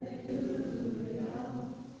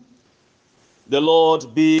The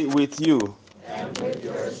Lord be with you. And with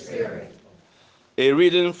your spirit. A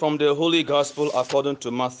reading from the Holy Gospel according to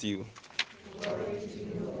Matthew. Glory to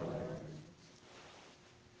you, Lord.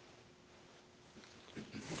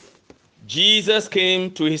 Jesus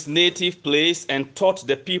came to his native place and taught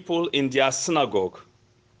the people in their synagogue.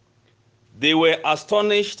 They were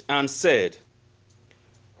astonished and said,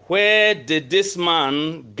 "Where did this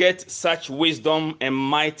man get such wisdom and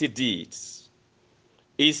mighty deeds?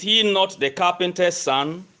 Is he not the carpenter's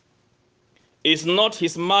son? Is not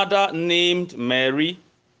his mother named Mary,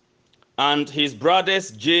 and his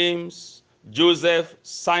brothers James, Joseph,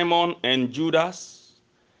 Simon, and Judas?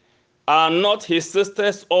 Are not his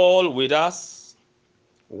sisters all with us?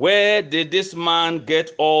 Where did this man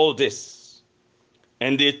get all this?"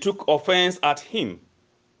 And they took offense at him.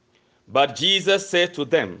 But Jesus said to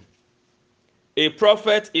them, "A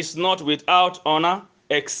prophet is not without honor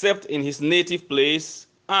except in his native place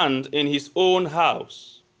and in his own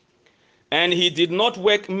house." And he did not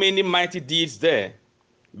work many mighty deeds there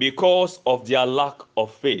because of their lack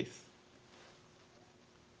of faith.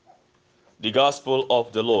 The Gospel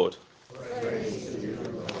of the Lord. Praise to you,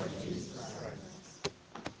 Lord Jesus Christ.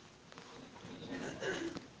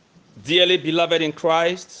 Dearly beloved in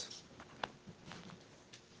Christ,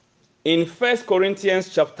 in 1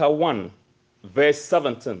 Corinthians chapter 1, verse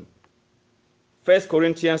 17, 1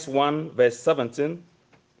 Corinthians 1, verse 17,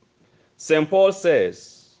 St. Paul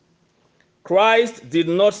says, "Christ did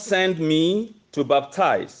not send me to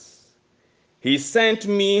baptize. He sent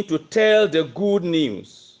me to tell the good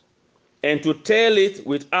news, and to tell it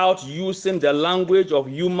without using the language of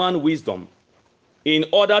human wisdom, in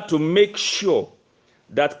order to make sure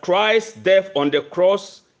that Christ's death on the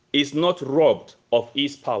cross is not robbed of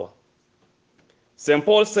his power." St.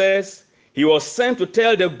 Paul says he was sent to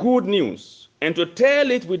tell the good news and to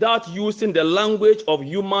tell it without using the language of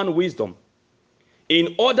human wisdom,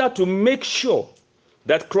 in order to make sure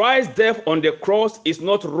that Christ's death on the cross is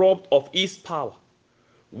not robbed of his power.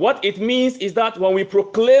 What it means is that when we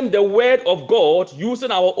proclaim the word of God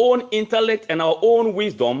using our own intellect and our own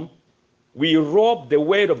wisdom, we rob the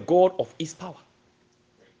word of God of its power.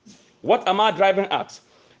 What am I driving at?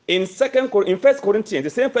 In 1 Corinthians, the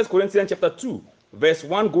same 1 Corinthians chapter 2, verse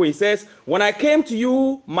 1 go, he says, "When I came to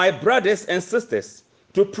you, my brothers and sisters,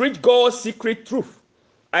 to preach God's secret truth,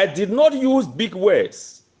 I did not use big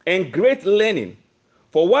words and great learning.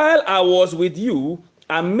 For while I was with you,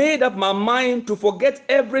 I made up my mind to forget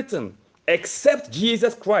everything except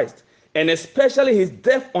Jesus Christ, and especially his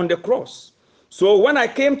death on the cross. So when I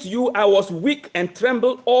came to you, I was weak and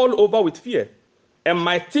trembled all over with fear. And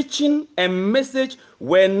my teaching and message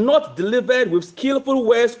were not delivered with skillful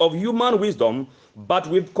words of human wisdom, but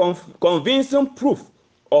with convincing proof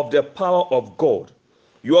of the power of God.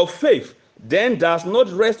 Your faith then does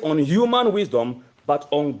not rest on human wisdom, but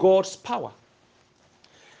on God's power."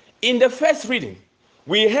 In the first reading,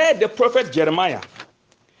 we heard the prophet Jeremiah.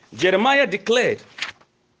 Jeremiah declared,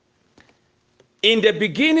 "In the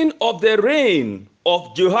beginning of the reign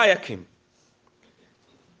of Jehoiakim,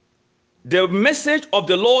 the message of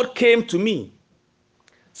the Lord came to me.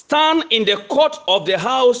 Stand in the court of the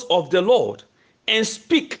house of the Lord and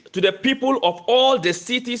speak to the people of all the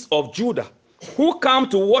cities of Judah who come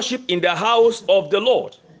to worship in the house of the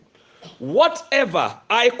Lord. Whatever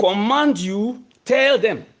I command you, tell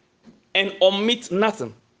them, and omit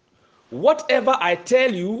nothing. Whatever I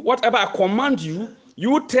tell you, whatever I command you,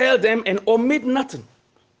 you tell them and omit nothing.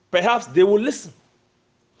 Perhaps they will listen."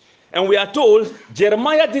 And we are told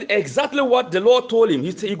Jeremiah did exactly what the Lord told him.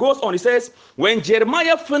 He goes on, he says, when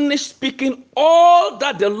Jeremiah finished speaking all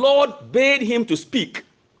that the Lord bade him to speak,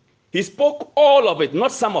 he spoke all of it,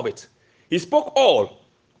 not some of it. He spoke all.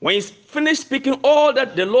 When he finished speaking all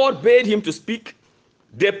that the Lord bade him to speak,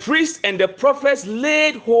 the priests and the prophets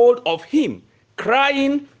laid hold of him,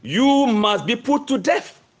 crying, "You must be put to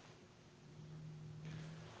death."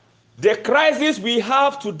 The crisis we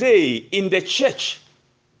have today in the church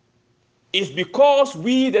is because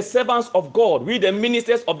we, the servants of God, we, the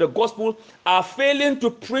ministers of the gospel, are failing to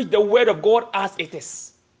preach the word of God as it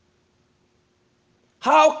is.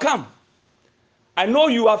 How come? I know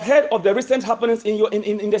you have heard of the recent happenings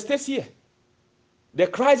in the States here. The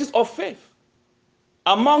crisis of faith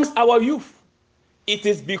amongst our youth. It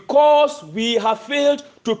is because we have failed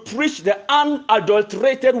to preach the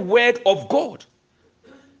unadulterated word of God.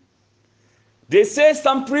 They say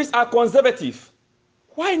some priests are conservative.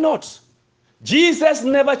 Why not? Jesus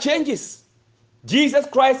never changes. Jesus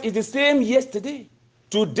Christ is the same yesterday,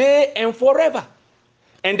 today, and forever.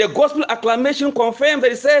 And the gospel acclamation confirms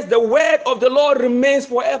that it says the word of the Lord remains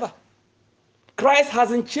forever. Christ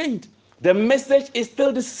hasn't changed. The message is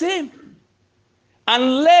still the same.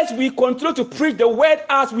 Unless we continue to preach the word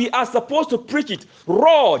as we are supposed to preach it,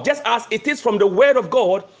 raw, just as it is from the word of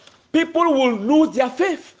God, people will lose their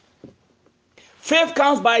faith. Faith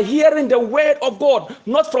comes by hearing the word of God,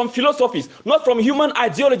 not from philosophies, not from human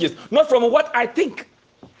ideologies, not from what I think.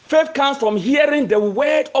 Faith comes from hearing the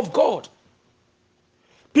word of God.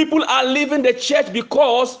 People are leaving the church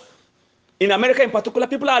because, in America in particular,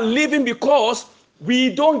 people are leaving because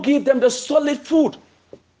we don't give them the solid food,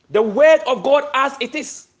 the word of God as it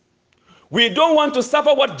is. We don't want to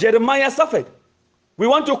suffer what Jeremiah suffered. We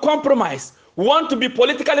want to compromise. We want to be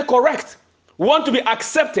politically correct. We want to be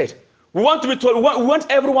accepted. We want to be told, we want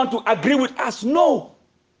everyone to agree with us. No.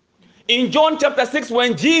 In John chapter 6,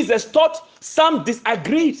 when Jesus taught, some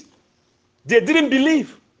disagreed. They didn't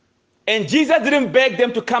believe. And Jesus didn't beg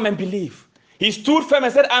them to come and believe. He stood firm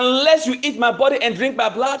and said, unless you eat my body and drink my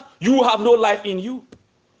blood, you have no life in you.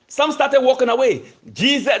 Some started walking away.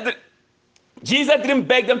 Jesus didn't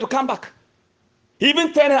beg them to come back. He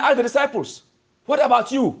even turned and asked the disciples, what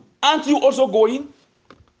about you? Aren't you also going?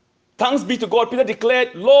 Thanks be to God. Peter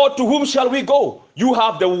declared, Lord, to whom shall we go? You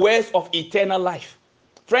have the words of eternal life.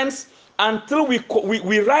 Friends, until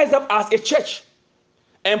we rise up as a church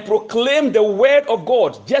and proclaim the word of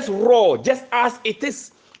God, just raw, just as it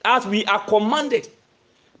is, as we are commanded.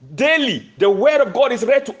 Daily, the word of God is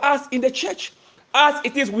read to us in the church. As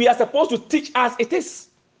it is, we are supposed to teach as it is,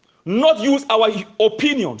 not use our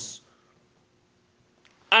opinions.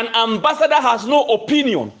 An ambassador has no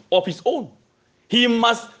opinion of his own. He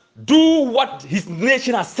must do what his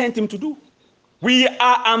nation has sent him to do. We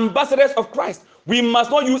are ambassadors of Christ. We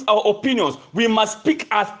must not use our opinions. We must speak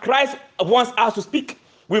as Christ wants us to speak.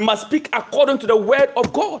 We must speak according to the word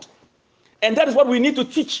of God. And that is what we need to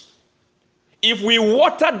teach. If we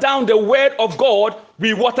water down the word of God,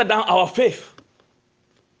 we water down our faith.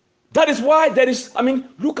 That is why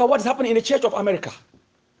look at what is happening in the Church of America.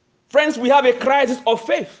 Friends, we have a crisis of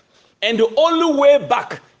faith. And the only way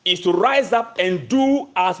back is to rise up and do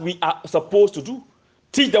as we are supposed to do.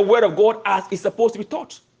 Teach the word of God as it's supposed to be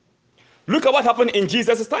taught. Look at what happened in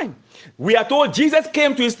Jesus' time. We are told Jesus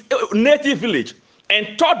came to his native village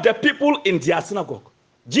and taught the people in their synagogue.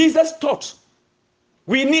 Jesus taught.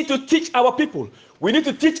 We need to teach our people. We need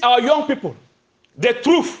to teach our young people. The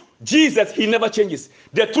truth, Jesus, he never changes.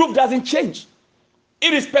 The truth doesn't change.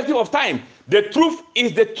 Irrespective of time, the truth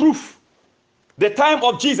is the truth. The time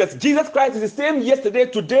of Jesus Christ is the same yesterday,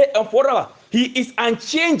 today, and forever. He is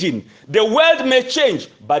unchanging. The world may change,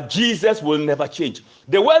 but Jesus will never change.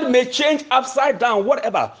 The world may change upside down,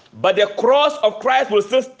 whatever, but the cross of Christ will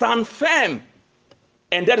still stand firm.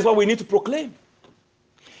 And that is what we need to proclaim.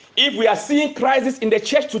 If we are seeing crisis in the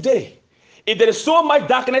church today, if there is so much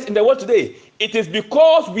darkness in the world today, it is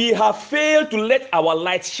because we have failed to let our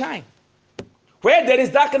light shine. Where there is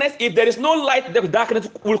darkness, if there is no light, the darkness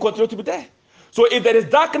will continue to be there. So if there is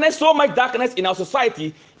darkness, so much darkness in our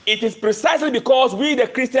society, it is precisely because we, the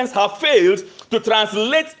Christians, have failed to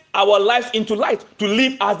translate our lives into light, to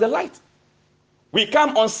live as the light. We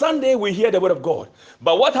come on Sunday, we hear the word of God.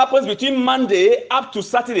 But what happens between Monday up to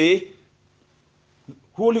Saturday,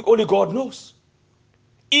 only God knows.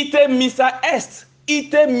 Ite missa est.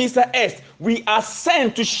 Ite missa est. We are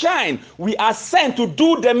sent to shine. We are sent to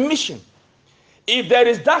do the mission. If there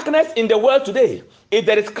is darkness in the world today, if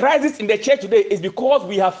there is crisis in the church today, it's because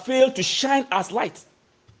we have failed to shine as light.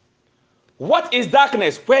 What is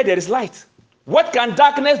darkness where there is light? What can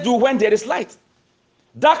darkness do when there is light?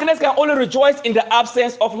 Darkness can only rejoice in the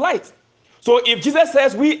absence of light. So if Jesus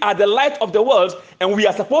says we are the light of the world and we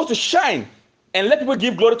are supposed to shine and let people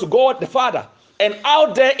give glory to God the Father, and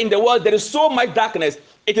out there in the world there is so much darkness,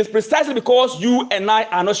 it is precisely because you and I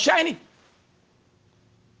are not shining.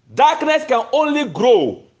 Darkness can only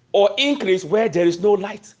grow or increase where there is no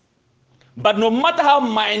light. But no matter how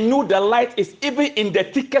minute the light is, even in the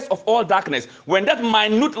thickest of all darkness, when that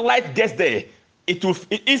minute light gets there,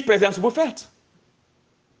 its presence will be felt.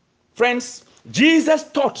 Friends, Jesus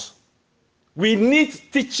taught. We need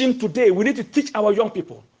teaching today. We need to teach our young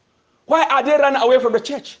people. Why are they running away from the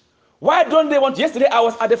church? Why don't they want? Yesterday I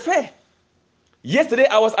was at the fair.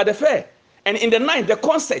 And in the night, the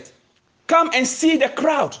concert. Come and see the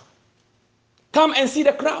crowd. Come and see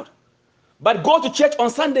the crowd. But go to church on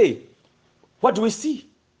Sunday. What do we see?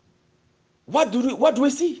 What do we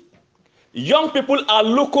see? Young people are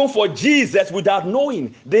looking for Jesus without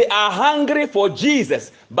knowing. They are hungry for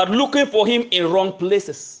Jesus, but looking for him in wrong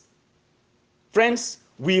places. Friends,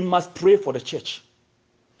 we must pray for the church.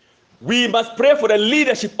 We must pray for the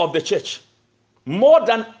leadership of the church more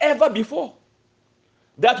than ever before.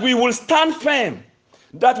 That we will stand firm.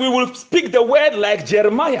 That we will speak the word like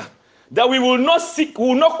Jeremiah. that we will not seek, we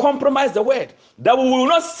will not compromise the word, that we will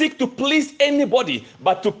not seek to please anybody,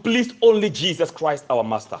 but to please only Jesus Christ, our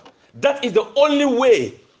Master. That is the only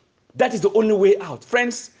way. That is the only way out.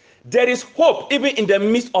 Friends, there is hope even in the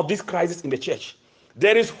midst of this crisis in the church.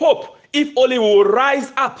 There is hope if only we will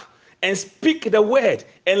rise up and speak the word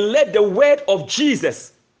and let the word of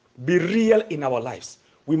Jesus be real in our lives.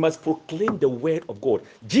 We must proclaim the word of God.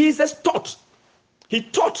 Jesus taught. He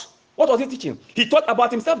taught. What was he teaching? He taught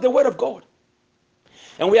about himself, the word of God.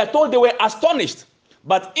 And we are told they were astonished.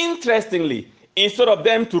 But interestingly, instead of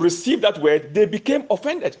them to receive that word, they became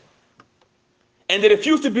offended. And they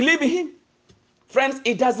refused to believe in him. Friends,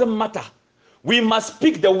 it doesn't matter. We must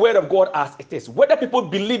speak the word of God as it is, whether people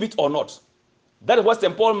believe it or not. That is what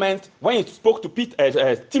St. Paul meant when he spoke to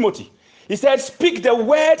Timothy. He said, speak the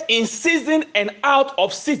word in season and out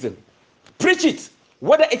of season. Preach it,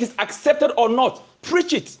 whether it is accepted or not.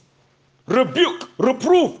 Preach it. Rebuke,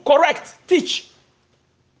 reprove, correct, teach.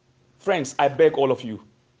 Friends, I beg all of you,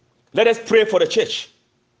 let us pray for the church.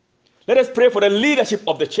 Let us pray for the leadership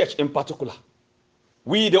of the church in particular.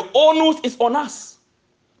 The onus is on us.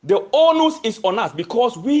 The onus is on us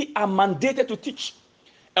because we are mandated to teach.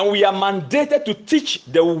 And we are mandated to teach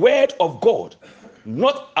the word of God,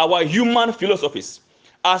 not our human philosophies.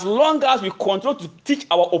 As long as we continue to teach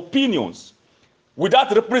our opinions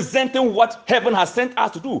without representing what heaven has sent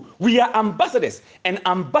us to do, we are ambassadors. And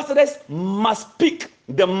ambassadors must speak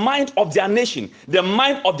the mind of their nation, the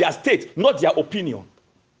mind of their state, not their opinion.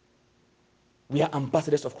 We are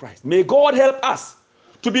ambassadors of Christ. May God help us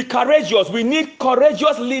to be courageous. We need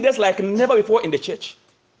courageous leaders like never before in the church.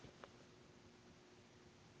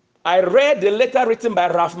 I read the letter written by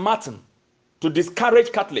Ralph Martin to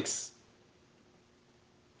discourage Catholics,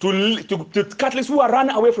 to Catholics who are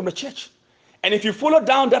running away from the church. And if you follow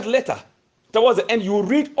down that letter, towards the end, you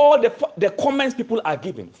read all the comments people are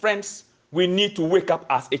giving. Friends, we need to wake up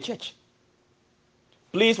as a church.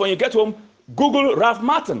 Please, when you get home, Google Ralph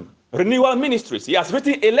Martin, Renewal Ministries. He has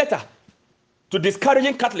written a letter to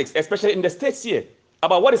discouraging Catholics, especially in the States here,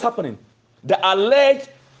 about what is happening. The alleged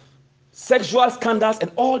sexual scandals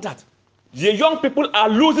and all that. The young people are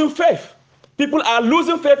losing faith. People are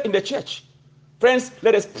losing faith in the church. Friends,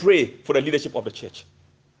 let us pray for the leadership of the church.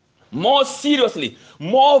 More seriously,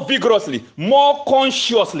 more vigorously, more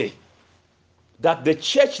consciously. That the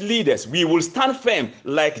church leaders, we will stand firm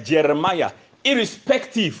like Jeremiah,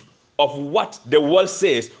 irrespective of what the world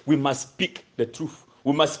says. We must speak the truth.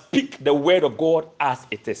 We must speak the word of God as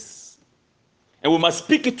it is. And we must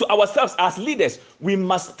speak it to ourselves as leaders. We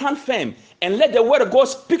must stand firm and let the word of God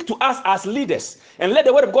speak to us as leaders. And let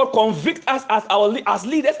the word of God convict us as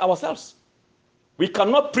leaders ourselves. We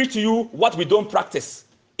cannot preach to you what we don't practice.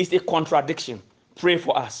 It's a contradiction. Pray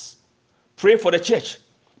for us. Pray for the church.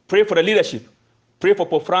 Pray for the leadership. Pray for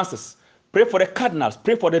Pope Francis. Pray for the cardinals.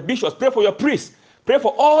 Pray for the bishops. Pray for your priests. Pray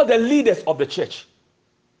for all the leaders of the church.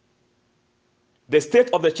 The state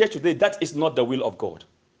of the church today, that is not the will of God.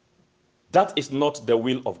 That is not the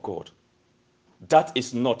will of God. That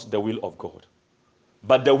is not the will of God.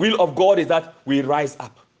 But the will of God is that we rise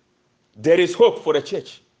up. There is hope for the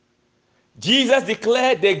church. Jesus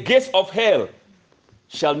declared the gates of hell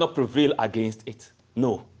shall not prevail against it.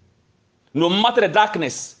 No. No matter the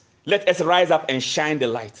darkness, let us rise up and shine the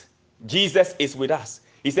light. Jesus is with us.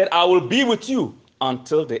 He said, I will be with you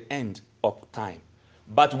until the end of time.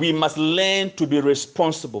 But we must learn to be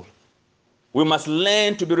responsible. We must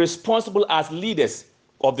learn to be responsible as leaders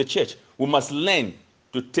of the church. We must learn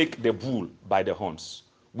to take the bull by the horns.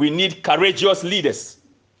 We need courageous leaders,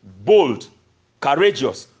 bold,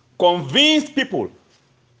 courageous, convinced people,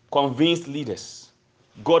 convinced leaders.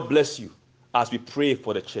 God bless you as we pray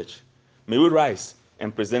for the church. May we rise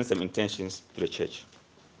and present some intentions to the church,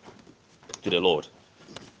 to the Lord.